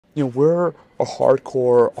we're a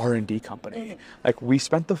hardcore R&D company. Like we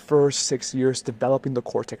spent the first 6 years developing the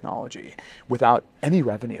core technology without any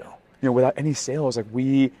revenue, without any sales. Like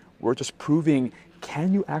we were just proving,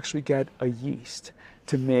 can you actually get a yeast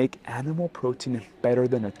to make animal protein better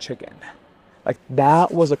than a chicken? Like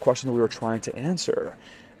that was a question that we were trying to answer.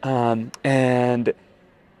 And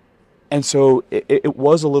so it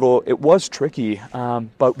was tricky,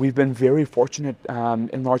 but we've been very fortunate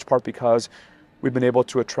in large part because we've been able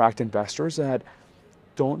to attract investors that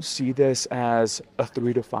don't see this as a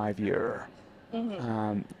 3 to 5 year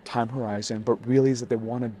time horizon, but really is that they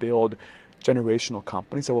want to build generational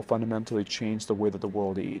companies that will fundamentally change the way that the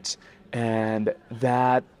world eats. And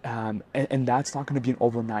that's not going to be an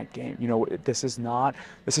overnight game. This is not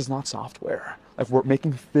software. Like we're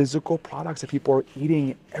making physical products that people are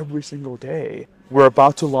eating every single day. We're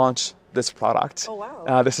about to launch this product. Oh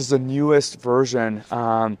wow! This is the newest version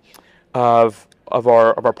of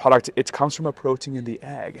our product. It comes from a protein in the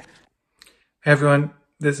egg. Hey everyone,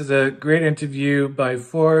 this is a great interview by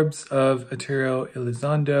Forbes of Arturo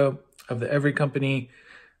Elizondo of the Every Company.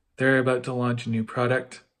 They're about to launch a new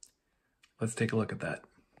product. Let's take a look at that.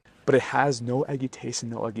 But it has no eggy taste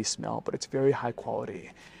and no eggy smell, but it's very high quality.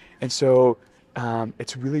 And so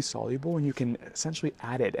it's really soluble, and you can essentially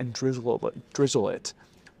add it and drizzle it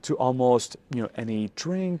to almost any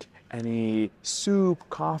drink, any soup,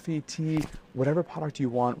 coffee, tea, whatever product you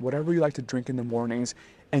want, whatever you like to drink in the mornings,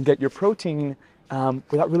 and get your protein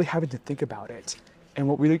without really having to think about it. And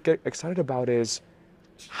what we get excited about is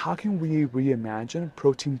how can we reimagine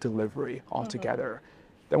protein delivery altogether?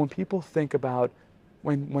 That when people think about,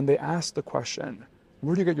 when they ask the question,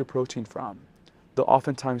 where do you get your protein from? They'll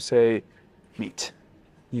oftentimes say meat,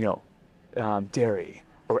 dairy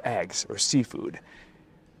or eggs or seafood.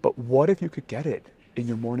 But what if you could get it in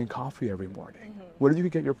your morning coffee every morning? What if you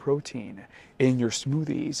could get your protein in your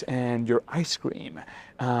smoothies and your ice cream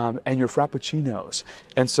and your frappuccinos?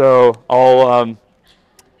 And so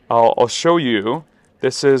I'll show you.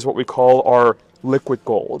 This is what we call our liquid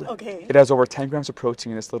gold. Okay. It has over 10 grams of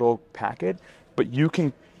protein in this little packet, but you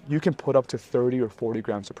can put up to 30 or 40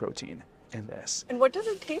 grams of protein in this. And what does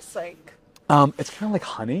it taste like? It's kind of like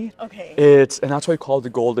honey. Okay. And that's why we call it the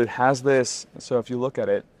gold. It has this. So if you look at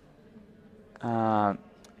it, oh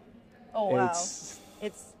wow! it's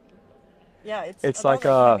It's like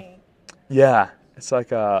honey. yeah, it's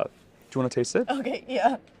like a. Do you want to taste it? Okay,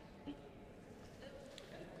 yeah.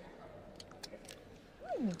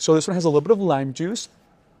 So this one has a little bit of lime juice,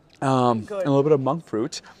 and Good. a little bit of monk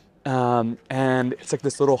fruit, and it's like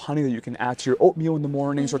this little honey that you can add to your oatmeal in the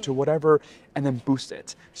mornings or to whatever, and then boost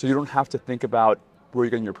it. So you don't have to think about where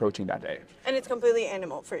you're getting your protein that day. And it's completely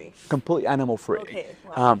animal free. Completely animal free. Okay,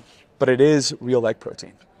 wow. But it is real egg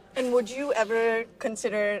protein. And would you ever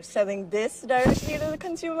consider selling this directly to the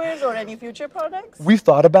consumers or any future products? We've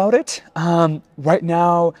thought about it. Right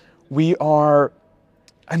now, we are.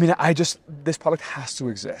 This product has to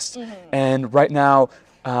exist. And right now,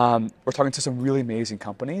 we're talking to some really amazing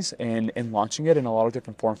companies in launching it in a lot of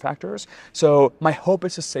different form factors. So my hope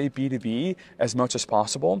is to say B2B as much as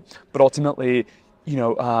possible, but ultimately,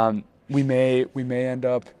 we may end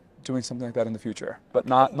up doing something like that in the future, but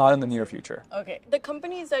not in the near future. Okay. The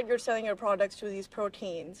companies that you're selling your products to, these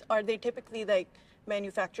proteins, are they typically like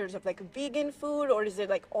manufacturers of like vegan food, or is it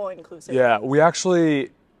like all inclusive? Yeah, we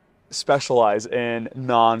actually specialize in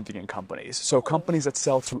non-vegan companies. So companies that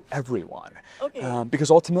sell to everyone. Okay. Because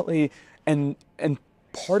ultimately, and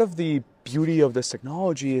part of the beauty of this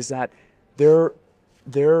technology is that they're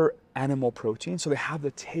animal protein, so they have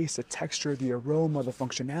the taste, the texture, the aroma, the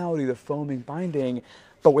functionality, the foaming binding,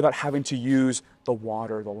 but without having to use the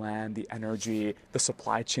water, the land, the energy, the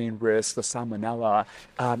supply chain risk, the salmonella.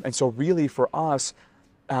 And so really for us,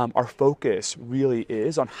 our focus really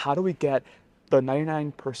is on how do we get the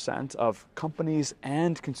 99% of companies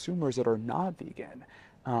and consumers that are not vegan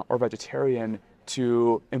or vegetarian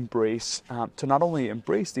to embrace, to not only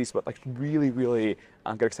embrace these, but like really, really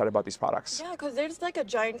get excited about these products. Yeah, because there's like a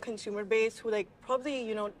giant consumer base who like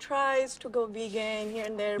probably, tries to go vegan here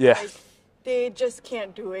and there, Yeah. but like, they just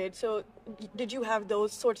can't do it. So did you have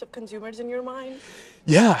those sorts of consumers in your mind?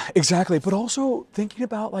 Yeah, exactly. But also thinking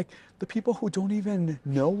about like the people who don't even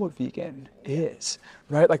know what vegan is,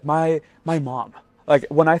 right? Like my mom. Like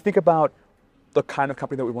when I think about the kind of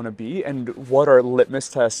company that we want to be and what our litmus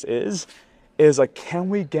test is like, can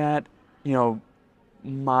we get,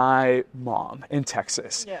 my mom in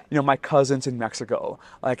Texas, Yeah. my cousins in Mexico,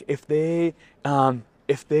 like if they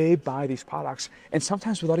buy these products, and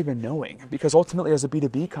sometimes without even knowing, because ultimately as a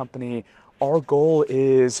B2B company, our goal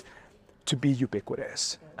is to be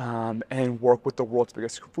ubiquitous and work with the world's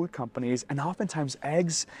biggest food companies. And oftentimes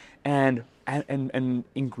eggs and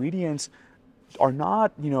ingredients are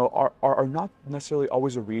not, are not necessarily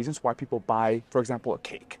always the reasons why people buy, for example, a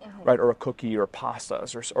cake, right, or a cookie, or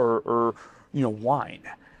pastas, or wine.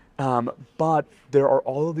 But there are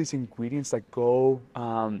all of these ingredients that go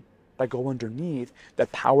underneath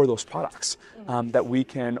that power those products that we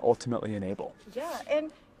can ultimately enable. Yeah,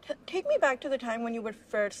 and take me back to the time when you were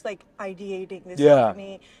first like ideating this Yeah.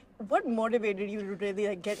 company. What motivated you to really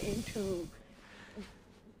like get into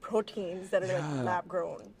proteins that are like lab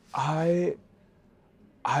grown? I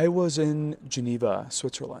was in Geneva,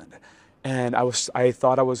 Switzerland, and I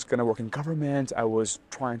thought I was going to work in government. I was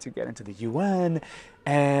trying to get into the UN,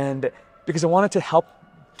 and because I wanted to help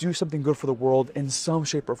do something good for the world in some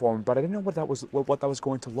shape or form, but I didn't know what that was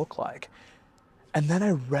going to look like. And then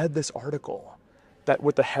I read this article that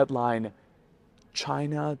with the headline,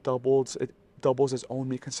 China doubles its own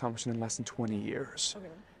meat consumption in less than 20 years.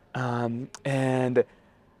 Okay. And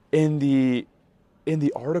in the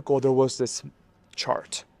article, there was this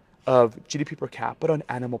chart of GDP per capita and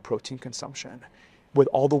animal protein consumption with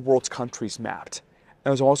all the world's countries mapped. And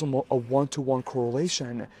there was also a one-to-one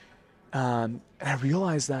correlation. And I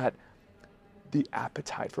realized that the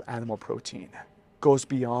appetite for animal protein goes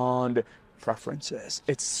beyond preferences.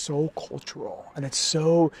 It's so cultural, and it's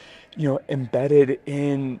so, embedded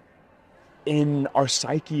in our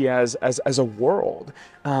psyche as a world,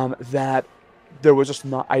 that there was just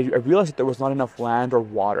not. I realized that there was not enough land or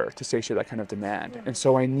water to satiate that kind of demand, and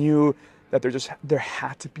so I knew that there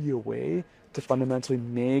had to be a way to fundamentally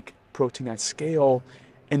make protein at scale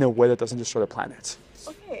in a way that doesn't destroy the planet.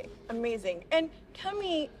 Okay, amazing. And tell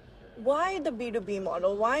me, why the B2B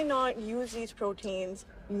model? Why not use these proteins,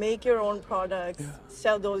 make your own products,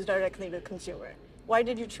 sell those directly to the consumer? Why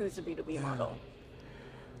did you choose the B2B model?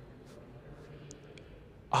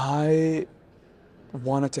 I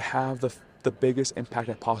wanted to have the biggest impact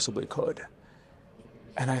I possibly could.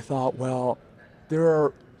 And I thought, well, there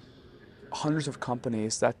are hundreds of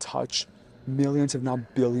companies that touch millions, if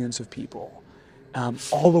not billions of people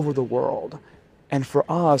all over the world. And for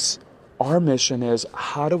us, our mission is,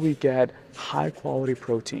 how do we get high quality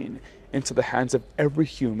protein into the hands of every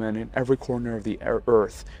human in every corner of the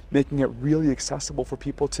earth, making it really accessible for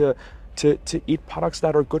people to eat products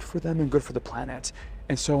that are good for them and good for the planet.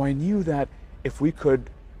 And so I knew that if we could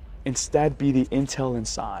instead be the Intel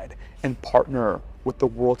inside and partner with the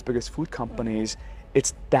world's biggest food companies,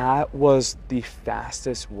 that was the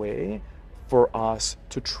fastest way for us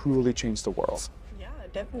to truly change the world. Yeah,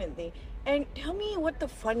 definitely. And tell me what the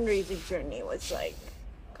fundraising journey was like,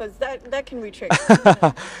 because that can be tricky.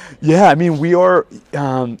 Yeah, I mean, we are.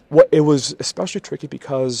 It was especially tricky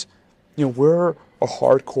because, we're a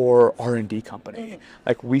hardcore R&D company.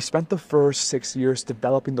 Like, we spent the first 6 years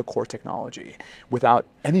developing the core technology without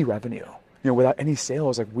any revenue, without any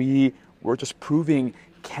sales. Like, we were just proving,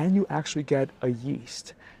 can you actually get a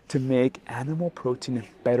yeast to make animal protein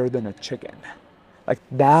better than a chicken? Like,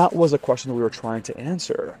 that was a question that we were trying to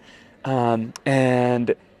answer. And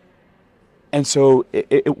so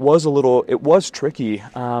it was tricky,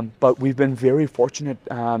 but we've been very fortunate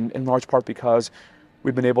in large part because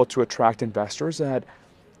we've been able to attract investors that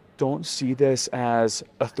don't see this as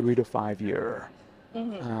a 3 to 5 year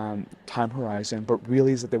time horizon, but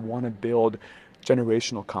really is that they want to build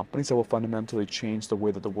generational companies that will fundamentally change the way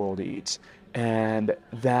that the world eats. And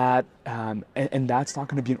that and that's not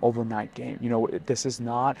going to be an overnight game. This is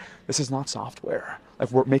not software.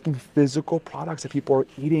 Like, we're making physical products that people are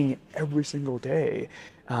eating every single day,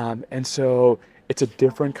 and so it's a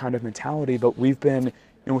different kind of mentality. But we've been,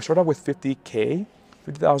 we started out with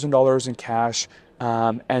 $50,000 in cash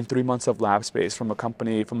and 3 months of lab space from a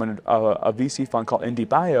company, from a VC fund called Indie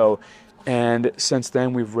Bio. And since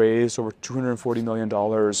then, we've raised over $240 million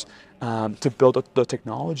to build the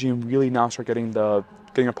technology and really now start getting our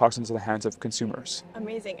products into the hands of consumers.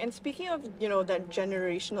 Amazing. And speaking of, that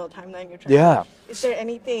generational timeline you're trying Yeah. is there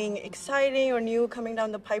anything exciting or new coming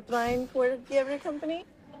down the pipeline for the Every company?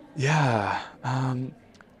 Yeah.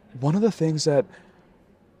 One of the things that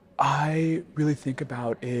I really think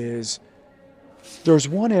about is there's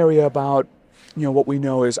one area about what we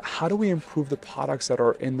know is, how do we improve the products that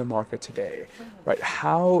are in the market today, right?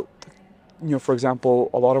 How, for example,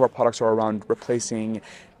 a lot of our products are around replacing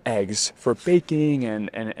eggs for baking and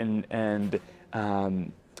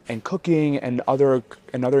cooking and other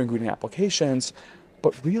ingredient applications.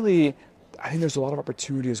 But really, I think there's a lot of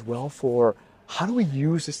opportunity as well for, how do we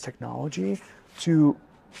use this technology to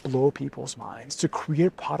blow people's minds, to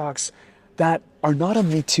create products that are not a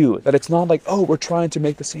me too, that it's not like, oh, we're trying to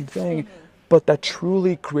make the same thing, but that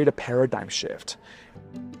truly create a paradigm shift.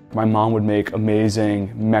 My mom would make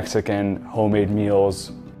amazing Mexican homemade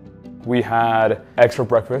meals. We had eggs for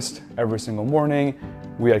breakfast every single morning.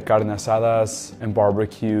 We had carne asadas and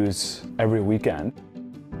barbecues every weekend.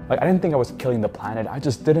 Like, I didn't think I was killing the planet. I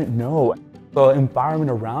just didn't know. The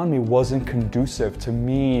environment around me wasn't conducive to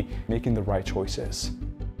me making the right choices.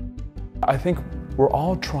 I think we're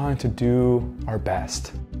all trying to do our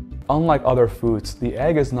best. Unlike other foods, the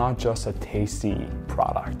egg is not just a tasty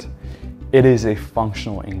product. It is a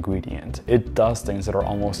functional ingredient. It does things that are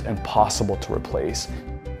almost impossible to replace.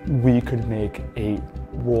 We could make a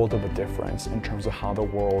world of a difference in terms of how the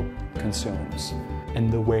world consumes. And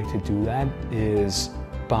the way to do that is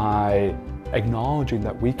by acknowledging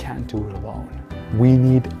that we can't do it alone. We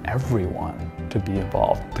need everyone to be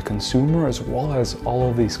involved, the consumer as well as all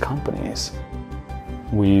of these companies.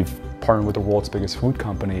 We've partnered with the world's biggest food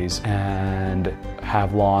companies and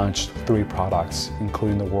have launched 3 products,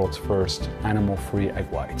 including the world's first animal-free egg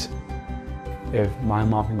white. If my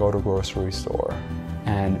mom can go to a grocery store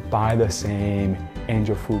and buy the same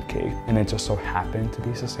angel food cake and it just so happened to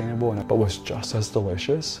be sustainable but was just as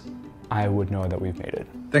delicious, I would know that we've made it.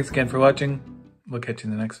 Thanks again for watching. We'll catch you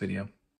in the next video.